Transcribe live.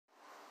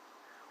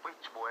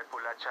boy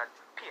full of chat,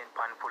 paint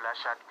pan full of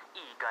shot,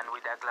 Egan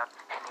with a Glock,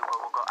 anywhere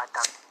we go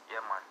attack.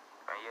 Yeah man,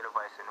 when you hear the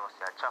voice you know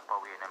say I chop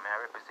away and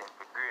I represent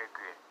for great,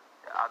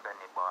 the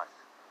agony boss.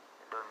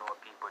 You don't know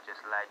people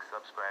just like,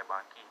 subscribe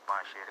and keep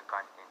on share the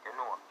content, you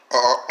know.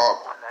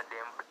 One of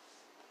them.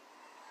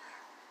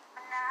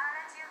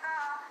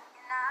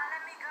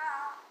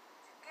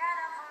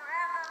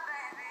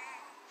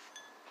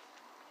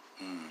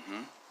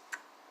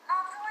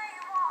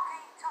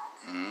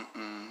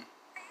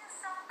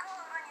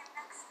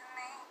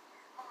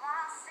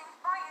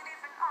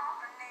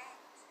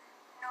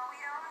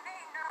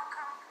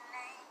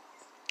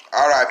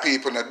 Alright,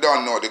 people that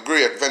don't know the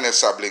great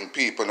Vanessa Bling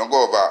people, now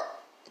go over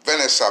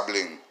Vanessa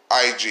Bling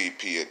IG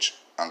page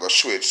and go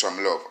show it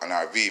some love on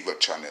our Vybz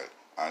channel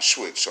and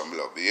show it some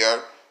love. Yeah?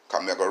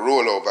 Come I go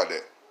roll over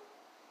there.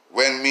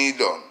 When me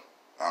done,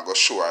 I'm go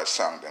show our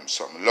song them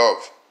some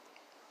love.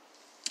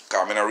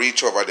 Cause I don't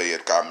reach over there yet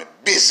because I'm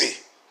busy.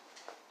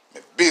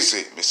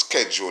 My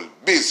schedule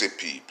busy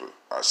people.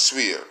 I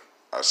swear.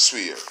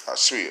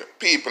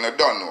 People that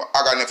don't know,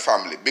 Agony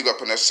family, big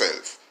up on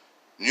yourself.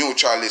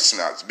 Neutral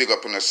listeners, big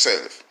up on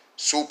yourself.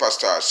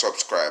 Superstar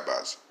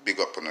subscribers, big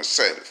up on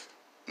yourself.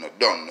 You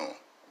don't know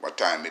what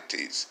time it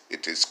is.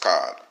 It is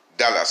called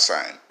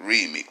 $sign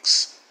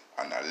Remix.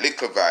 And a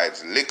Liquor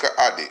Vybz, Liquor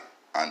Addy,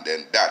 and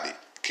then Daddy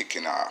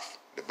kicking off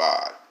the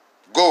ball.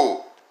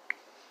 Go!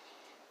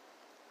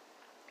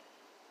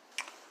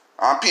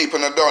 And people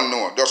that don't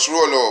know, just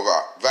roll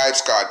over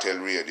Vybz Kartel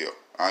Radio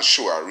and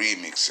show a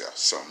remix here.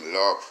 Some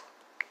love.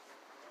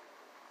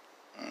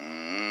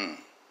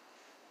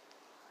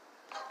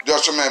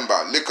 Just remember,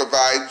 Liquor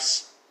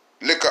Vybz,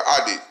 Liquor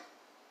Addy,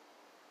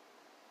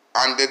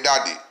 and the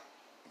Daddy,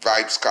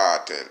 Vybz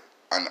Kartel,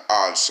 and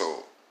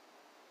also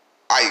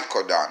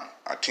Ikodan,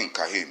 I think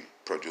of him,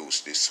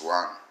 produced this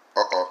one.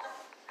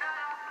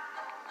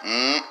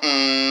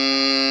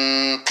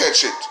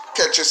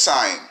 Catch a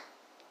sign,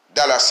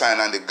 $sign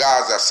and the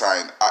Gaza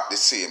sign at the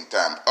same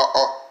time.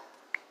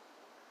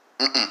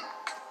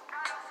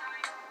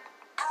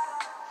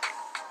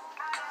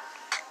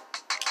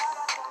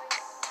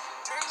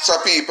 So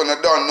people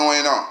that don't know,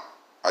 you know,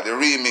 I do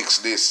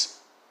remix this,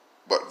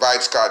 but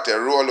Vybz Kartel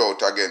roll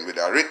out again with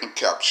a written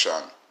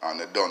caption, and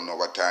they don't know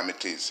what time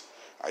it is.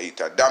 I hit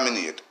a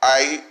dominate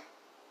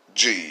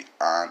IG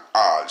and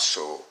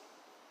also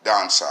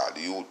dancehall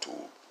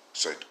YouTube,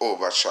 so it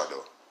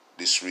overshadow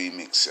this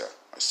remix here.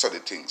 I saw the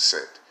thing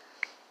set.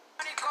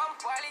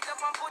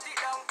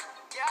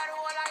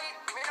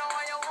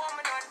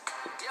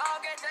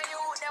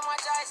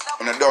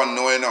 And I don't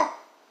know, you know.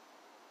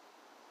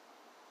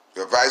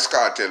 The Vybz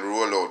Kartel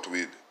roll out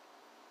with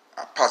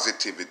a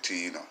positivity,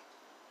 you know,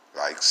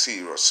 like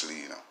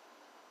seriously, you know.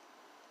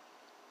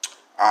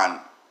 And,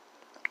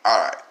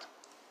 alright,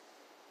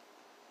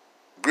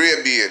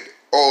 greybeard,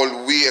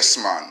 old waste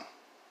man,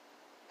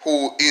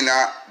 who in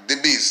the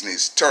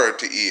business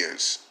 30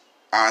 years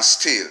and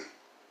still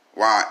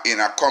want in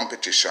a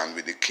competition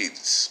with the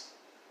kids.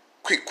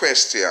 Quick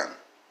question,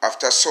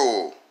 after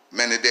so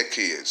many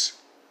decades,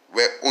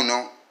 where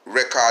uno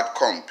record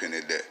company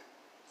there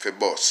for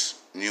boss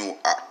new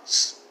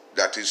acts.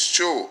 That is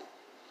true.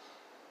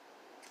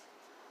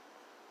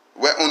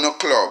 Where uno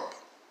club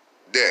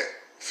there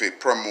for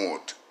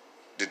promote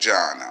the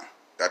genre.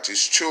 That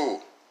is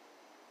true.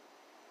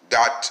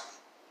 That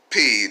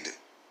paid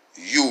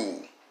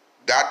you.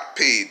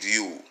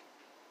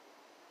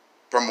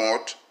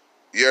 Promote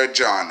your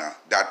genre.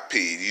 That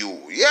paid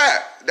you.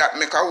 Yeah, that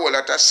make a whole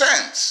lot of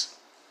sense.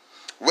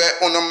 Where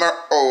uno,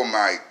 oh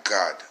my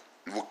God.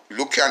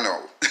 Look here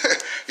now.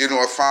 You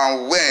know,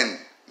 from when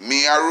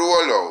me a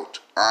roll out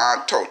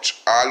and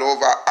touch all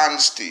over on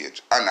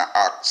stage and I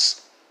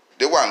ask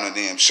the one who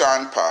named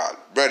Sean Paul,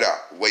 brother,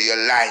 where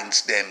your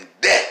lines them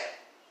there?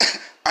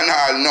 And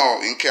I'll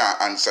know he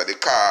can't answer the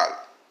call.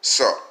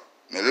 So,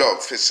 me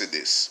love to see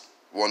this.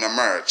 Wanna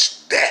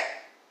merch there.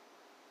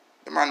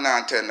 The man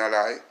not tell no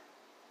lie.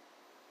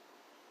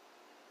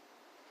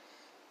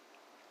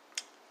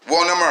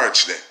 Wanna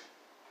merch there.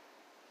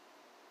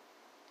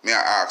 Me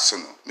I ask you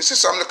no. Me see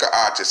some little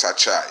artists I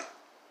try.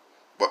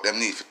 But them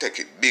need to take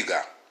it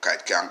bigger, because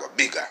it can go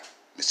bigger.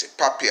 Me say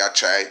Papi I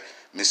try.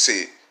 Me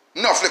say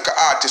enough little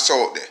artists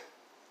out there.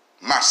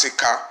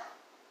 Massacre,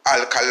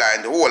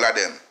 Alkaline, the whole of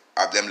them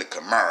have them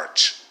little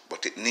merch.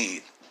 But it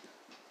need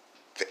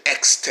to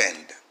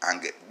extend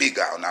and get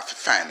bigger. And have to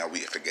find a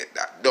way to get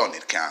that done.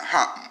 It can't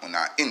happen on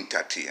an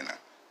entertainer.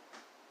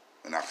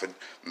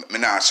 Me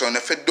not so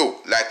if you do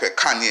like what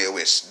Kanye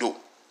West do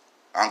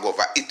and go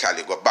over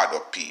Italy, go bad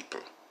up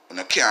people. And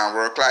it can't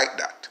work like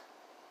that.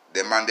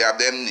 Them man they have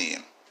them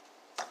name.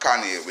 I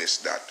Kanye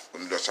West that.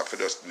 And just have to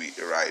just do it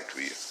the right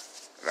way.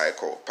 Like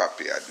how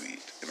Papi I do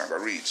it. And I go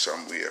read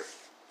somewhere.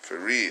 For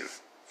real.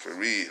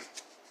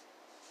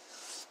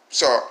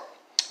 So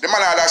the man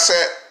that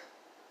say,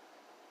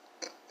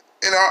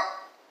 you know,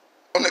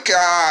 you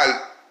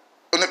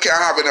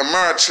can't have a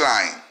merch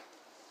line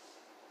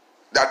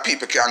that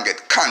people can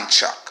get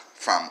contract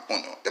from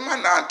Uno. The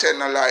man not tell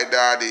no lie,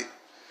 daddy.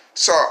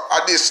 So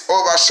at this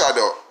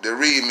overshadow the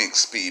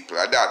remix people,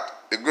 at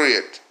that the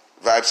great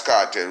Vybz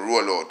Kartel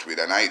roll out with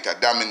and I hit a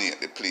dominate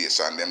the place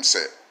and them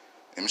say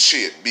him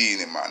shade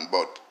Beenie Man,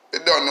 but they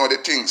don't know the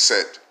thing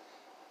set.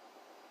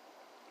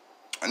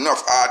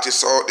 Enough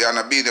artists out there and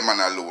a Beenie Man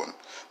alone.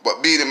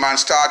 But Beenie Man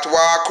start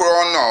walk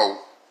around now,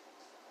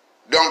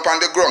 dump on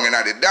the ground in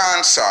the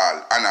dance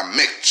hall and I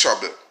make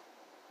trouble.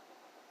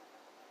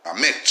 I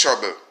make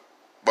trouble.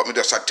 But me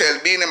just tell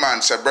Beenie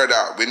Man, say,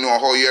 brother, we know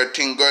how your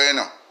thing going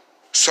on.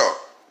 So,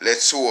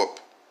 let's hope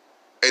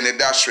any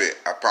dash way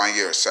upon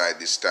your side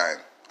this time.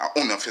 And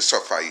una fi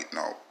suffer it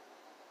now.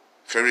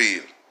 For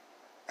real.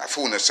 I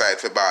phone side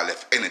for ball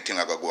if anything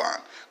I go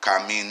on.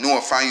 Cause me know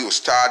from you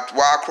start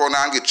walk around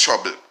and get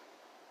trouble.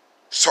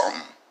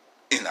 Something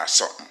in a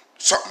something.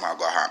 Something a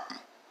go happen.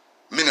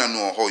 Me no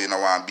know how you know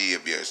want to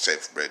behave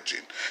yourself,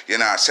 brethren. You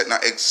know, I set no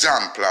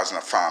example as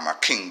a farmer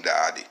king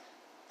daddy.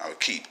 I will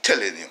keep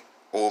telling you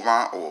over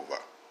and over.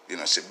 You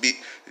know, say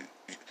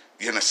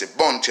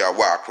Bounty a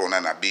walk around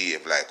and a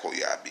behave like how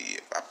you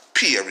behave. I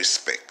pay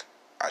respect,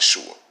 I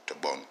show to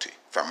Bounty.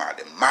 From all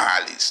the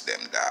Marleys,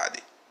 them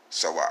daddy.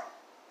 So what?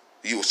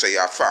 You say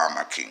you're a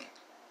farmer king.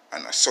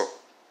 And so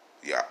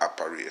you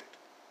operate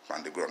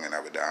from the ground in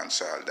the dance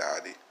hall,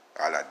 daddy.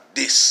 All of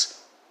this.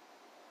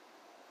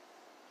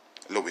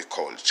 Louis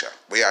culture.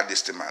 Where are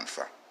this demand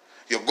for?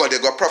 You got to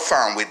go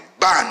perform with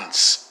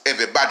bands.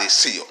 Everybody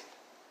see you.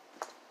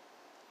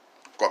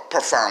 Go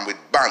perform with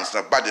bands.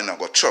 Nobody not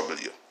go trouble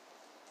you.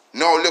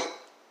 Now look,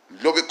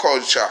 Louis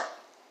culture.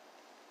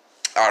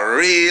 A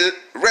real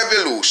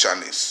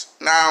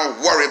revolutionist. Now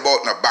worry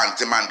about no bands.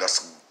 The man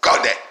just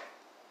go there.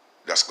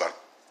 Just go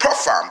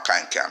perform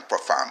can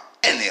perform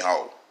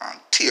anyhow and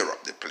tear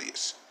up the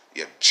place.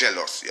 You're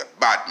jealous. You're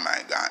bad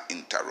mind and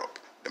interrupt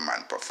the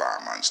man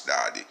performance,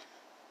 daddy.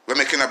 We're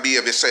making a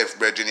behave yourself,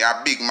 brethren. You're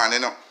a big man, you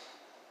know.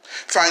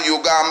 Find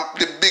you got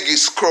the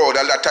biggest crowd,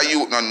 a lot of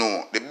youth don't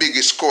know. The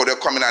biggest crowd that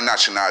come in a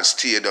national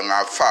stadium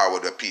and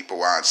forward the people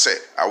want to say.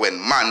 And when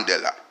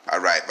Mandela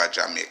arrived at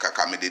Jamaica,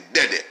 come in the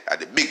dead at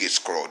the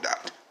biggest crowd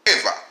that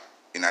ever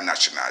in a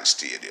national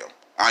stadium.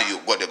 And you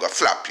got to go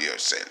flap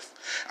yourself.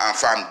 And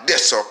from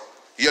this so,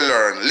 you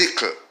learn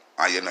little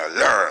and you know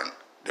learn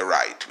the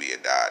right way,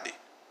 daddy.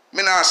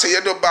 Me not say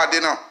you do bad,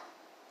 you know.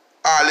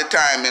 All the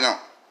time, you know.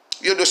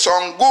 You do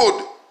something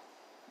good.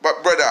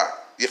 But brother,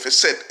 you have to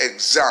set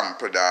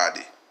example,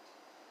 daddy.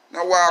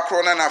 Now walk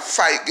around and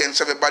fight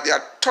against everybody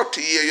at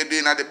 30 years you're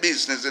doing the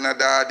business, you know,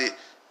 daddy.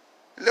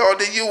 Lord,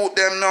 the youth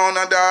them know,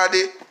 no,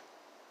 daddy.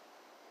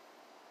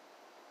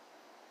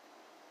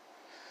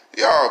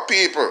 Yo,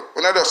 people,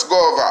 when I just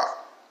go over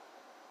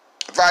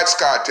Vybz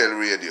Kartel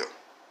radio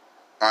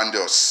and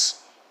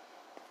just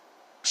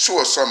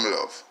show some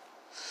love.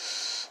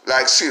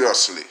 Like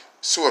seriously,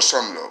 show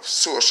some love,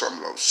 show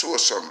some love, show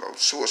some love,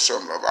 show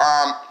some love.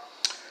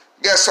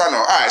 Guess what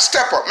now? Alright,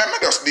 step up. Let me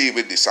just deal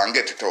with this and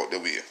get it out the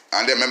way.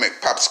 And then I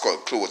make Pop Skull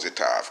close it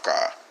off,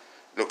 cause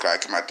look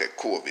like he might take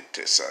COVID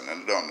test and I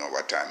don't know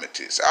what time it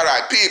is.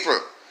 Alright, people,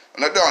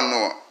 and I don't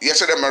know.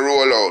 Yesterday I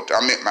roll out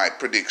and make my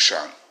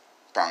prediction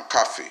on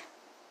Coffee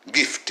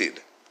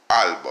Gifted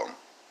album.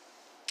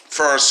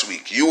 First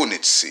week,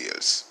 unit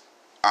sales.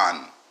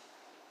 And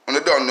I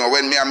don't know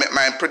when I make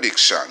my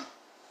prediction.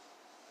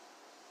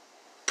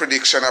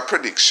 Prediction,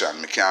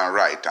 me can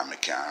write and me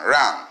can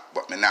wrong.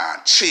 But me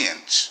not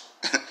change.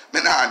 Me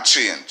not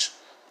change.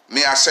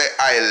 Me I say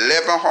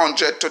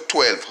 1,100 to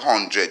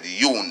 1,200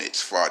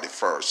 units for the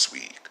first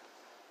week.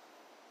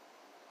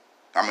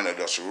 I'm gonna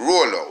just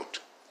roll out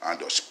and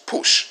just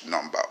push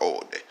number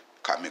out there.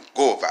 Cause me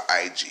go over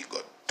IG,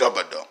 go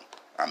double down.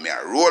 And me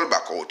I roll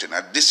back out in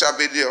this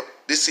video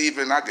this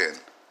evening again.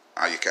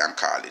 And you can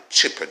call it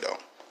chip it down.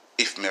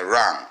 If me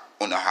wrong,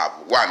 una have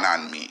one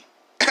on me.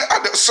 I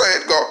just say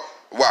it go.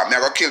 What? Me I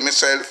go kill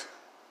myself?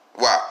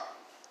 What?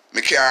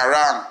 Me can't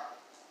wrong.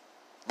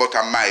 But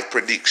on my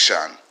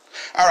prediction.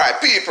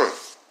 Alright, people.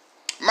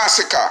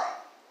 Massacre.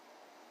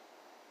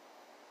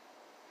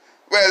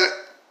 Well,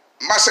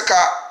 massacre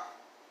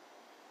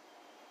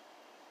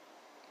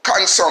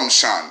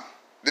consumption.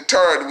 The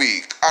third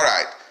week.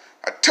 Alright.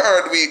 A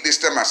third week this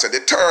time I said.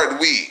 The third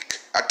week.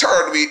 A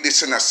third week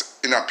this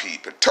in a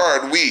people.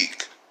 Third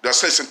week.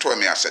 Just listen to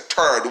me. I said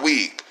third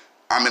week.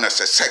 I'm going to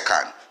say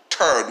second.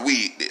 Third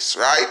week this.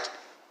 Right?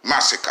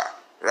 Massacre.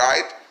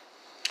 Right?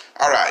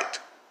 Alright.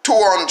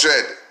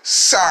 200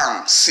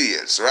 song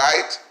sales,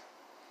 right?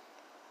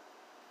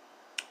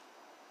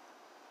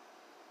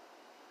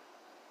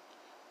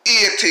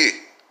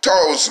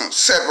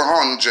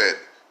 80,700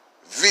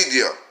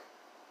 video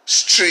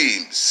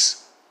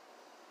streams,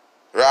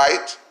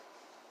 right?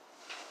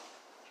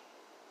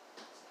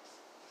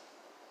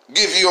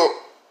 Give you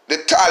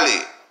the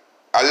tally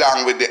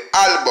along with the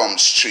album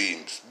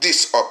streams.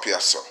 This up here,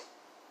 so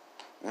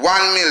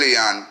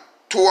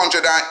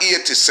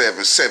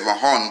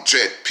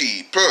 1,287,700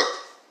 people.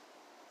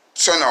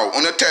 So now,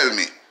 wanna tell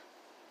me,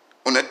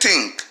 wanna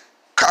think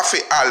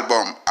Coffee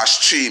album a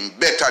stream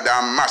better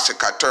than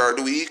Massacre third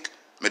week?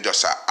 Me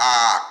just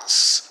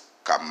ask,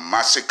 cause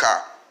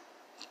Massacre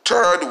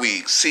third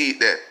week, see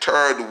the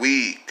third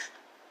week,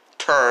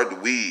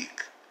 200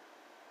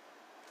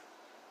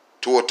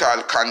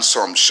 Total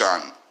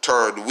consumption,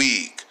 third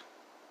week,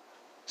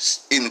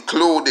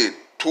 included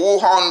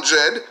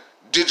 200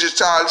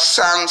 digital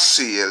song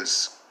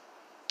sales,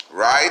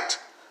 right?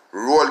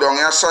 Roll down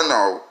here so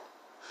now.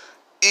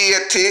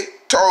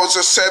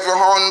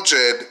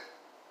 80,700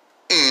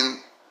 in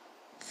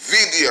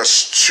video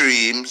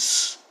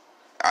streams,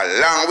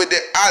 along with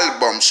the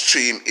album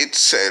stream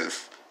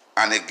itself,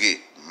 and again,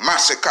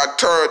 Massacre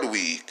third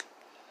week,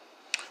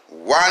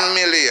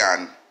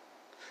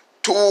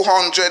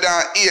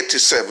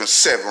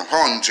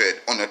 1,287,700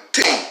 on a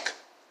Think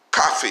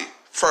Coffee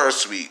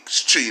first week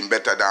stream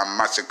better than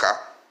Massacre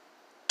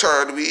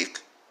third week,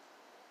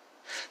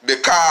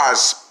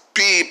 because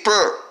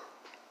people,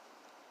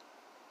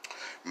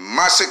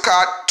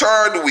 Massacre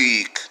third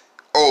week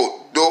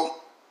outdo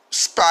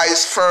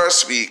Spice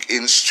first week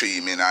in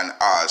streaming, and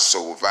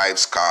also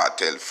Vybz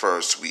Kartel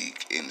first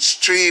week in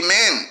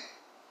streaming.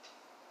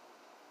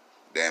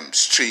 Them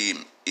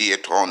stream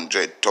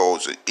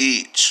 800,000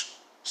 each.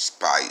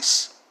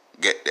 Spice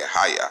get the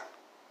higher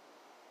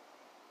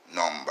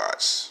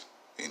numbers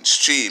in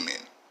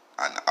streaming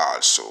and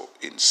also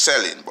in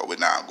selling, but we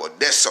now go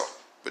there so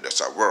we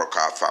just work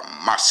off a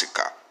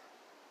Massacre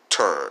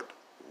third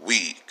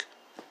week.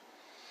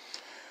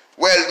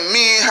 Well,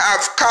 me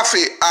have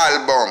Coffee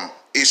album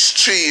is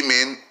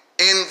streaming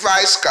in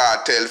Vybz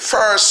Kartel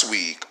first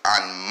week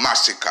and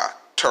Massacre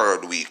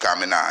third week. I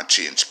mean, not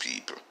change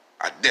people.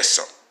 I this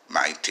up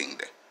my thing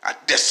there. I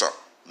this up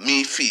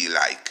me feel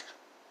like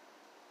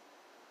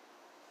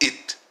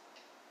it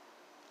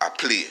a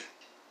play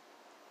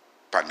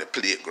on the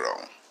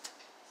playground.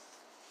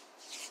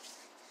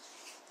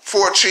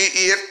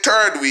 438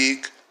 third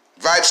week,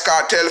 Vybz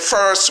Kartel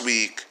first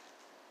week,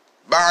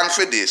 Born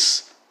for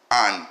This,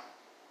 and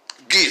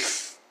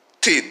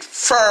Gifted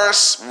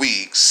first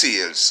week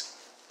sales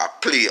a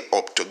play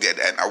up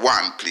together in a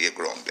one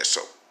playground there.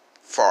 So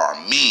for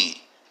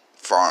me,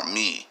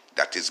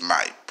 that is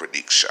my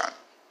prediction.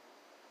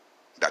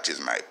 That is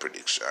my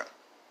prediction.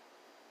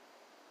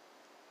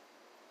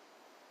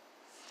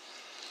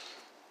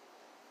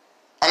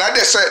 And I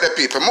just say the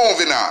people,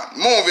 moving on.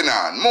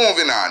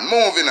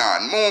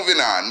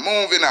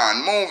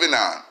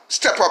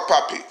 Step up,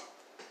 papi.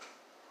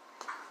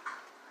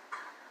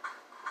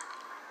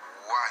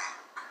 Why?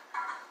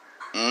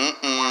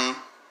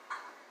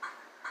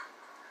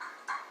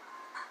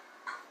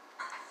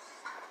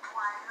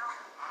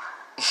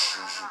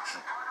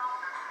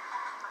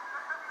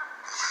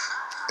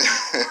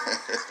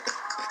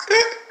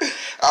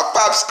 A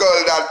pop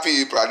skull that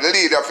people, the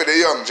leader for the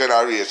young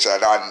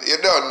generation, and you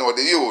don't know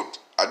the youth.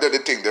 I do the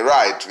thing the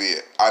right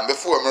way. And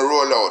before me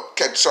roll out,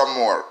 catch some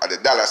more at the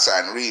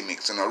 $sign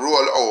remix and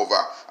roll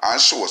over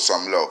and show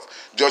some love.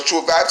 Just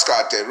through Vybz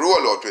Kartel,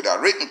 roll out with a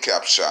written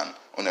caption.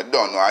 And I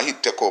don't know, I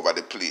hit take over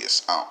the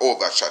place and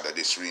overshadow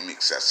this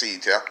remix. I see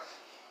it here.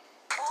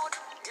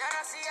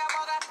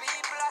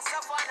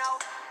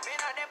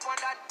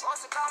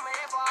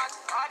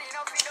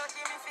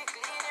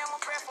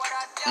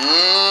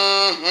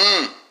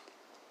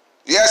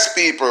 Yes,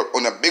 people,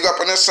 on a big up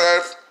on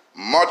yourself,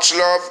 much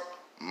love,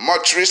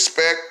 much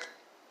respect,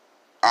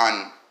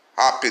 and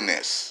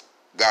happiness.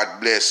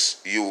 God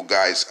bless you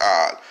guys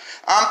all.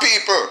 And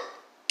people,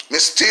 me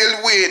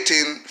still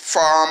waiting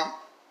for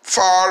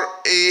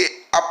a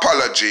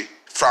apology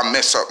from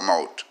Mess Up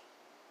Mouth.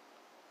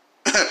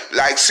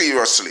 Like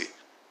seriously.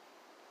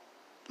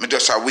 Me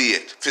just a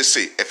wait to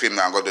see if him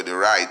not going to do the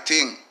right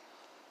thing.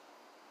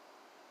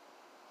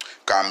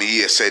 Because me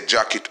here say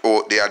jacket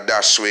out there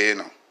dash way, you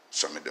know.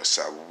 So me just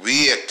a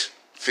wait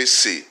to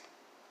see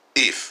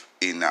if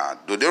he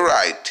not do the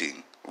right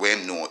thing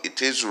when no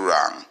it is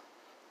wrong.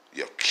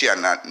 You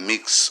cannot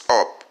mix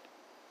up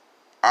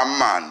a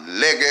man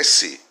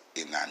legacy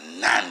in a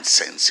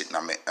nonsense. It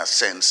not make no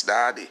sense,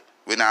 daddy.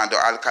 We not do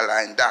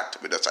alkaline that.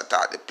 We just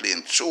talk the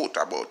plain truth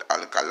about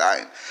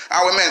alkaline.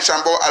 And we mention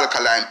about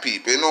alkaline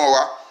people. You know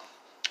what?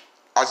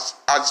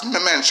 As me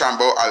mention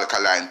about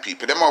alkaline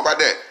people, them over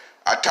there,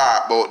 I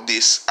talk about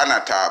this and I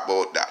talk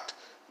about that.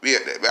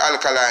 Wait there, the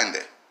alkaline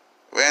there.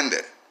 When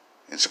there?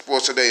 It's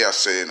supposed to be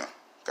say, you know.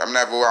 Come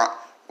never want,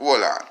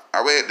 hold on.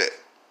 I wait there.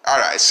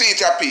 Alright, see it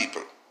your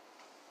people.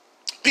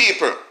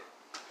 People,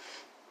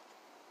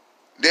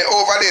 they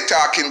over there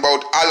talking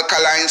about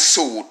alkaline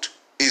suit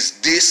is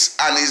this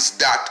and is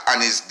that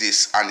and is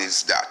this and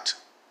is that.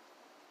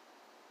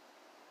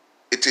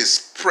 It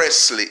is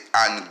Pressley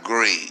and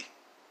Gray.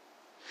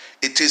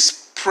 It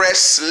is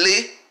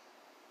Pressley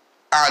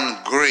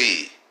and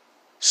Gray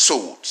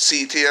suit.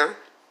 See it here?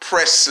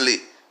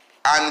 Pressley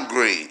and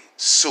Gray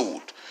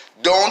suit.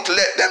 Don't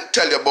let them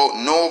tell you about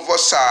no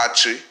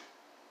Versace,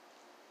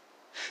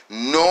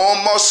 no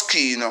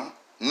Moschino,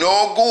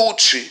 no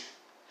Gucci,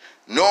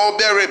 no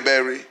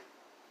Berry,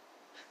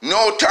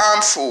 no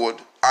Tom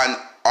Ford, and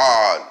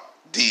all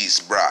these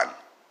brands.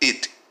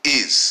 It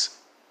is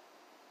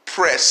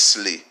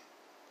Pressley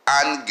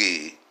and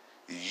Gay,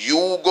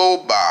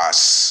 Hugo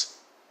Boss,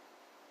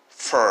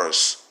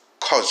 first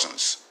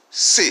cousins.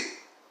 See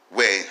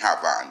where you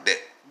have on there.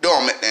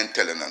 Don't make them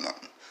tell you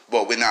nothing.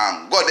 But we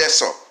now go there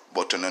so,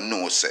 but you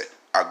know say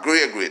a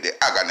great, the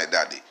agony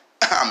daddy.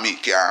 And me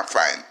can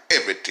find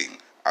everything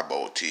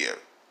about here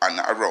and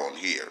around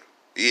here.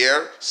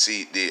 Here,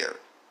 see it there.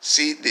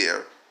 See it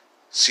there.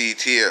 See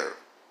it here.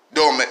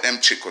 Don't make them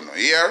chicken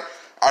here.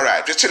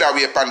 Alright, we still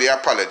away upon the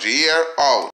apology here. Out.